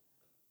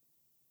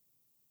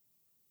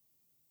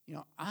 You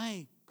know,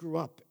 I grew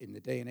up in the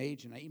day and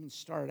age, and I even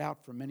started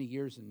out for many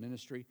years in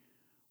ministry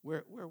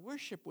where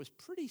worship was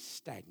pretty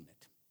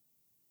stagnant.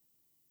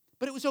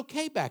 But it was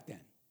okay back then.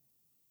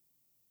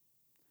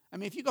 I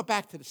mean, if you go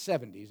back to the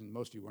 70s, and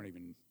most of you weren't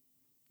even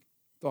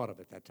thought of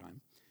at that time,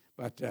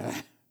 but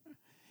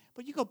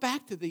you go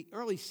back to the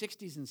early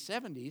 60s and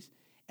 70s,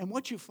 and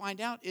what you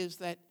find out is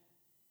that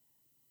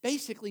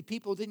basically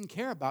people didn't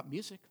care about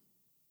music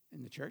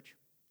in the church.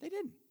 They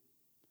didn't.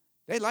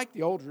 They liked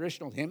the old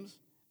traditional hymns,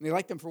 and they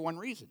liked them for one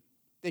reason.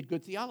 They had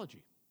good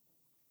theology,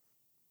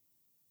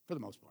 for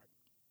the most part.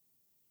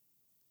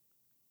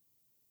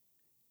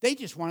 They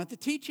just wanted the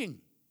teaching.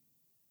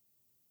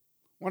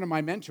 One of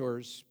my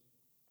mentors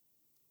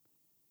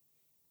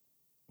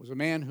was a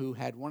man who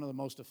had one of the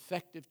most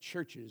effective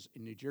churches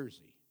in New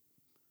Jersey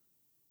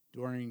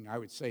during, I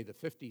would say, the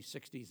 50s,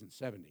 60s, and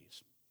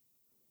 70s.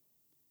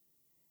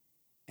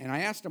 And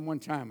I asked him one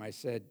time, I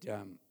said,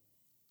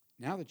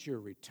 now that you're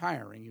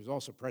retiring, he was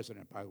also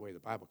president, by the way, of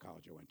the Bible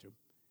college I went to.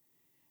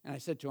 And I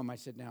said to him, I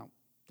said, now,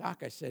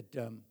 Doc, I said,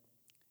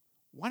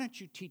 why don't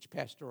you teach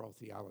pastoral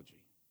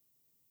theology?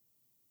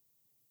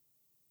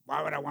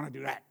 Why would I want to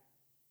do that?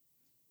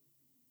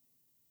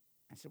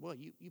 I said, well,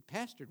 you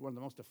pastored one of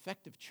the most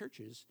effective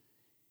churches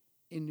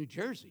in New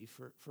Jersey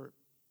for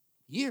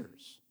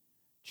years.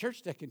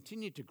 Church that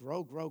continued to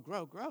grow.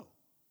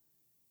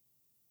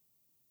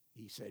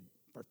 He said,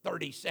 for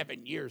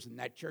 37 years in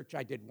that church,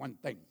 I did one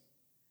thing.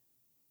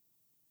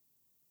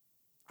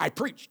 I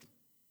preached.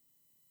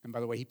 And by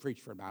the way, he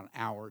preached for about an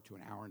hour to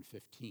an hour and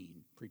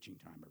 15 preaching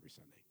time every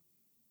Sunday.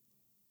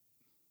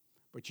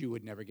 But you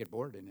would never get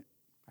bored in it.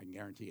 I can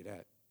guarantee you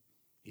that.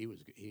 He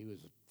was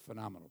a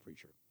phenomenal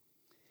preacher.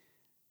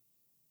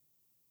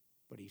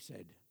 But he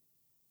said,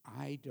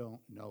 I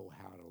don't know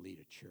how to lead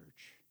a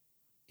church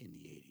in the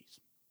 80s.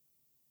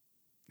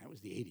 That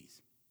was the 80s.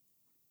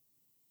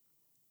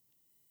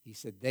 He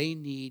said, they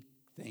need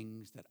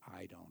things that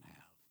I don't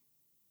have.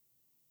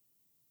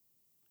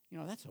 You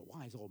know, that's a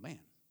wise old man.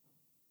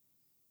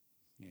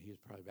 Yeah, he was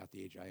probably about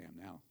the age I am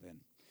now then.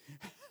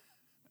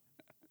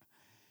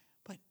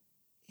 But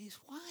he's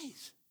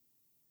wise.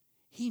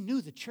 He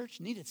knew the church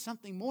needed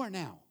something more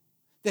now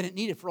than it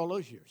needed for all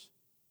those years.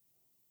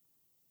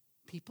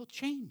 People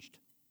changed.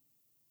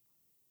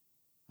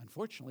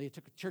 Unfortunately, it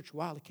took a church a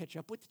while to catch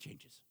up with the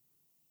changes.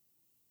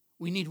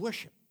 We need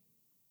worship.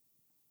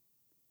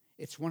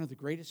 It's one of the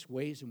greatest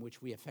ways in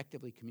which we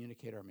effectively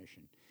communicate our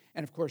mission.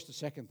 And of course, the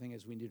second thing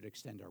is we need to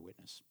extend our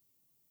witness.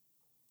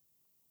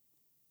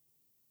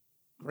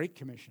 Great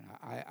Commission.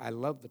 I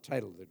love the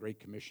title, The Great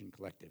Commission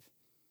Collective.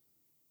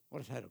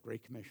 What a title,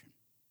 Great Commission.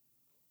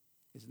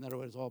 Isn't that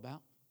what it's all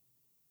about?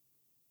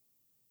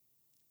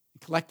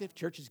 Collective,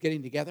 churches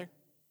getting together,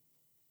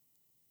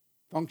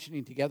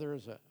 functioning together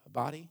as a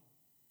body.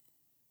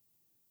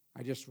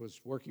 I just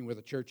was working with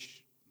a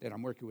church that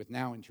I'm working with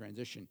now in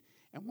transition,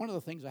 and one of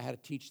the things I had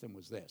to teach them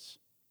was this.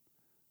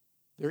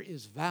 There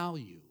is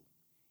value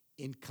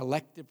in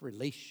collective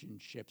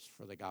relationships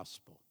for the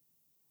gospel.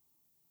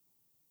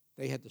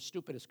 They had the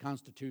stupidest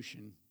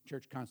constitution,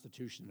 church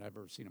constitution that I've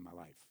ever seen in my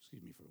life.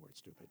 Excuse me for the word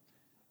stupid.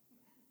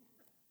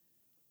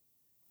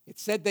 It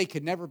said they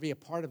could never be a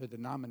part of a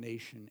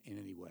denomination in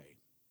any way.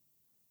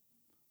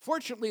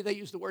 Fortunately, they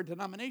used the word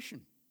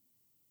denomination.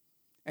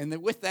 And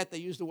then with that, they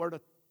used the word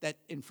that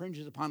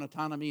infringes upon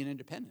autonomy and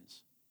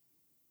independence.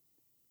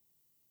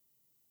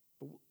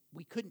 But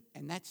we couldn't,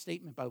 and that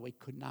statement, by the way,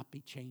 could not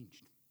be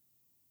changed.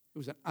 It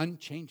was an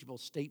unchangeable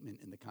statement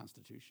in the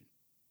Constitution.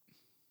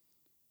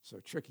 So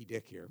Tricky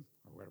Dick here,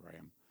 or whatever I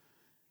am,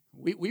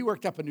 we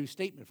worked up a new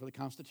statement for the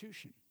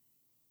Constitution.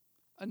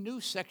 A new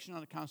section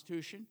on the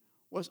Constitution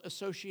was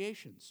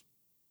associations.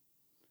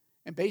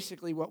 And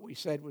basically what we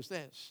said was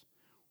this.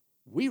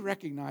 We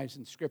recognize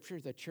in Scripture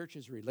that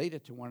churches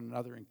related to one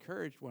another,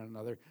 encourage one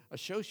another,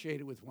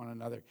 associated with one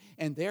another,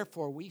 and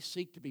therefore we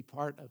seek to be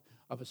part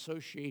of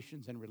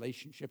associations and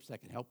relationships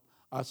that can help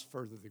us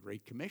further the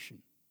Great Commission.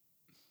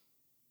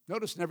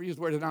 Notice never used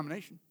the word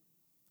denomination.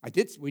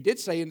 We did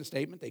say in the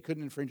statement they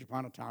couldn't infringe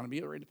upon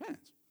autonomy or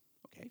independence.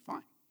 Okay,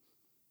 fine.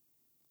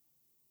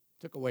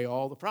 Took away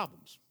all the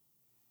problems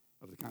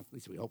of the Constitution. At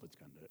least we hope it's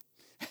going to do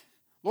it.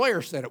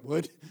 Lawyers said it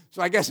would,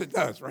 so I guess it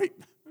does, right?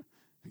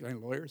 You got any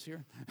lawyers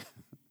here?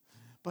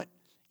 But,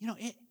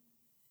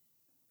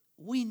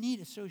 we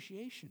need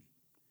association.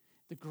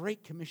 The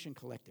Great Commission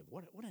Collective.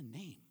 What a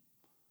name.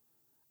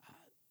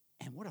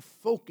 And what a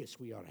focus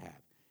we ought to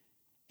have.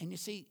 And you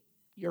see,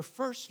 your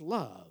first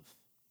love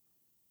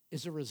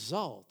is a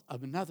result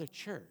of another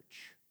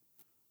church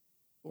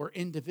or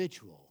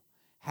individual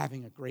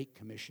having a Great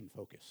Commission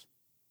focus.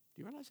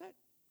 Do you realize that?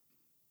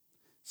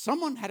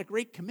 Someone had a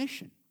Great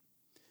Commission.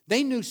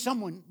 They knew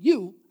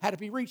you had to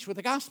be reached with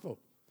the gospel.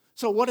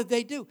 So what did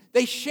they do?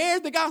 They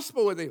shared the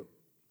gospel with you.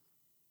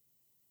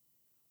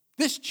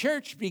 This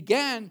church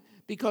began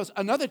because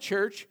another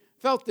church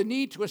felt the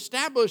need to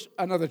establish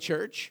another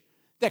church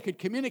that could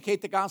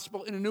communicate the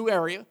gospel in a new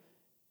area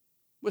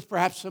with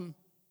perhaps some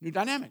new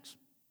dynamics.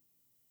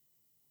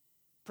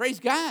 Praise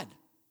God.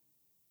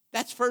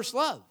 That's first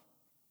love.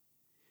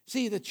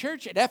 See, the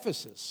church at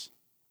Ephesus,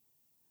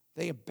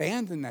 they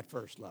abandoned that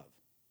first love.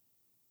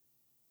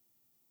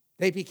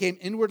 They became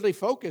inwardly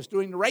focused,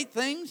 doing the right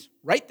things,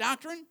 right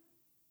doctrine,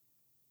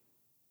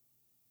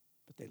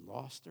 but they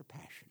lost their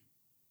passion.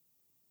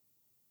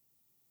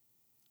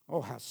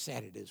 Oh, how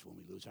sad it is when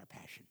we lose our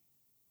passion.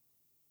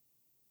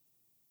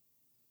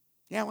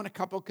 Yeah, when a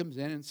couple comes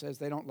in and says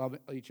they don't love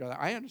each other,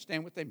 I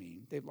understand what they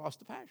mean. They've lost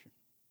the passion.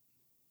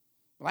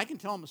 Well, I can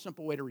tell them a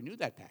simple way to renew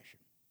that passion.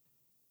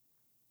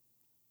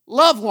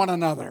 Love one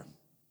another.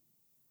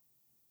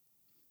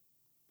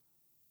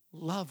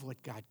 Love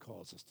what God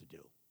calls us to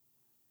do.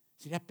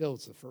 See, that's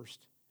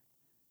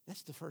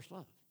the first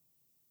love.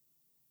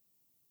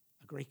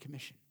 A Great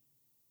Commission.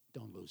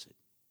 Don't lose it.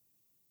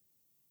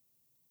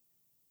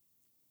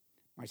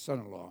 My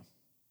son-in-law,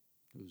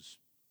 who's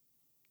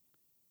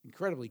an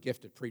incredibly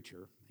gifted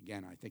preacher,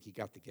 again, I think he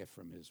got the gift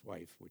from his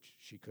wife, which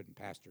she couldn't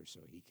pastor,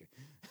 so he could.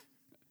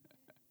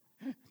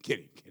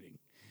 Kidding.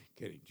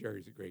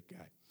 Jerry's a great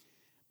guy.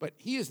 But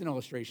he used an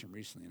illustration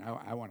recently, and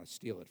I want to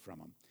steal it from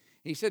him.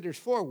 He said there's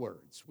 4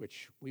 words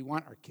which we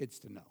want our kids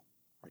to know,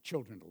 our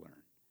children to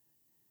learn.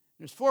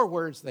 There's 4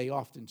 words they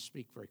often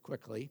speak very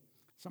quickly,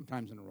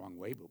 sometimes in the wrong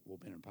way, but we'll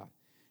be in a pot.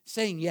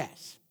 Saying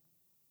yes.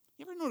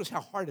 You ever notice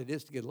how hard it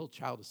is to get a little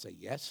child to say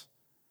yes?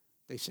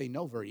 They say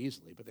no very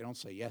easily, but they don't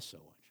say yes so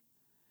much.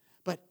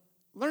 But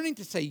learning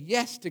to say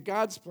yes to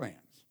God's plans.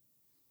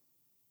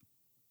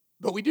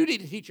 But we do need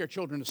to teach our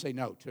children to say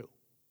no, too.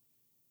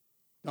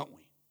 Don't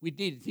we? We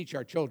need to teach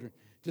our children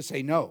to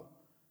say no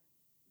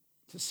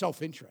to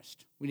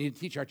self-interest. We need to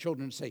teach our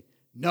children to say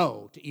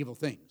no to evil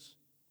things.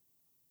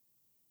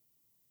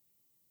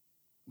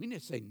 We need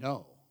to say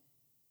no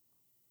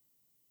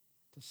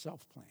to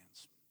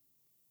self-plans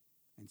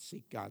and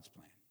seek God's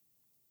plan.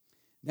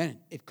 Then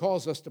it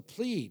calls us to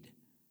plead,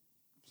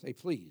 say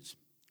please,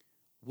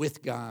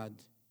 with God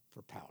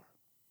for power.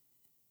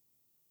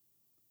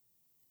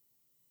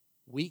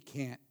 We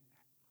can't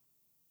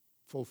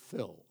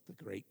fulfill the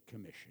Great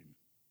Commission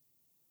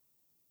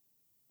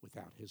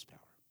without his power.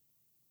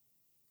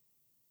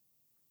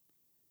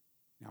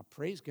 Now,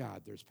 praise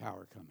God, there's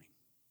power coming.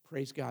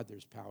 Praise God,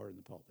 there's power in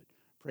the pulpit.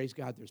 Praise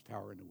God, there's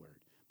power in the word.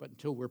 But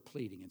until we're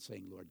pleading and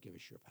saying, Lord, give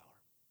us your power,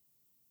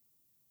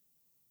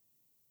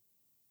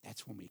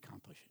 that's when we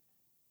accomplish it.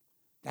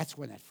 That's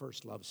when that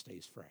first love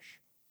stays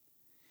fresh.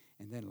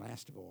 And then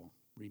last of all,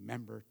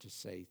 remember to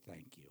say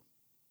thank you.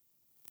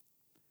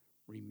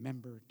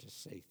 Remember to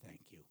say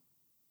thank you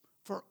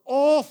for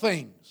all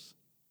things.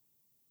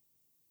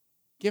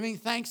 Giving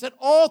thanks at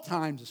all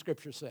times, the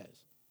scripture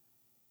says.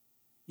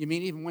 You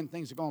mean even when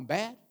things are going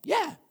bad?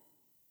 Yeah.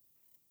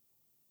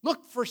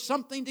 Look for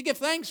something to give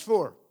thanks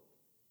for.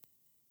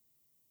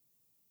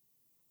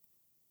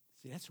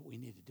 See, that's what we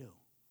need to do.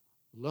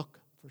 Look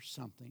for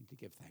something to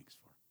give thanks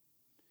for.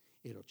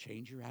 It'll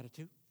change your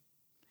attitude.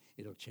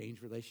 It'll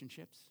change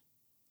relationships.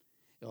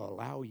 It'll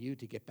allow you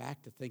to get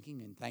back to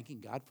thinking and thanking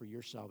God for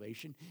your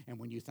salvation. And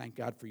when you thank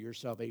God for your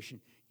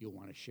salvation, you'll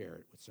want to share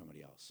it with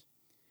somebody else.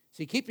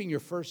 See, keeping your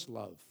first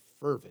love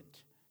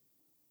fervent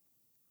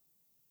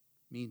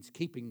means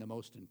keeping the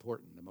most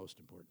important.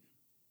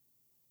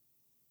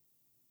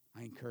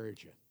 I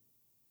encourage you.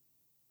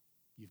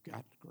 You've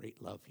got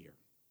great love here.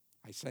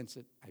 I sense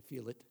it. I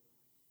feel it.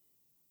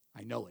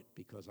 I know it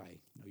because I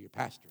know your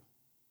pastor.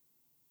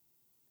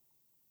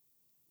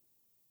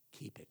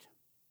 Keep it.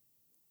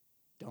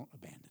 Don't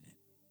abandon it.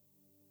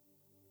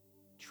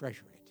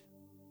 Treasure it.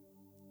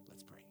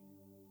 Let's pray.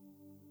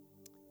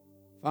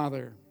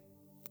 Father,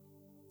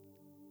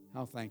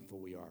 how thankful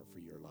we are for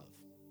your love.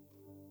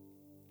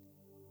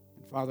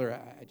 And Father,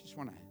 I just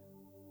want to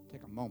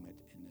take a moment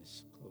in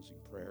this closing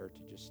prayer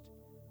to just,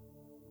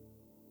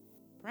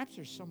 perhaps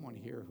there's someone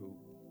here who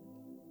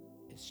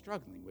is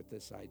struggling with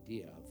this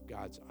idea of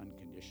God's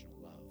unconditional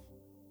love.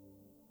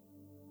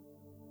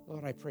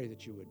 Lord, I pray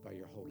that you would, by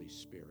your Holy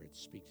Spirit,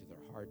 speak to their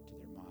heart, to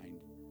their mind.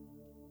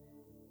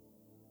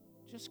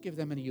 Just give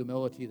them any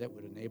humility that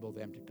would enable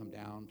them to come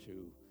down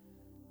to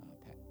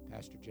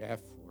Pastor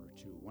Jeff or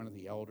to one of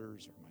the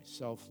elders or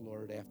myself,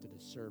 Lord, after the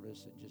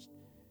service and just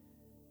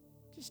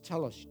just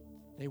tell us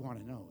they want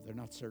to know. They're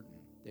not certain.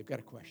 They've got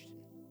a question.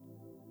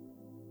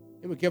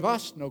 It would give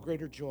us no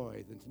greater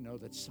joy than to know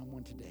that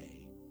someone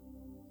today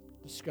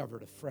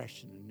discovered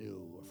afresh and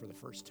anew, or for the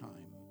first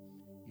time,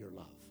 your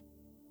love.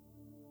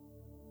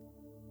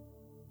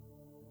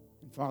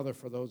 And Father,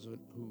 for those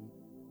who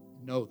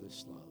know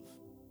this love,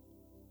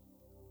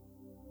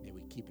 may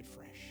we keep it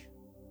fresh.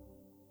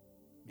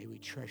 May we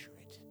treasure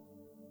it.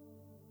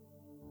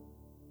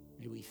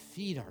 May we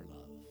feed our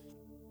love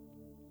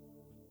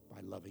by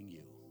loving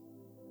you.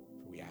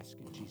 For we ask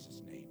in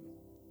Jesus' name.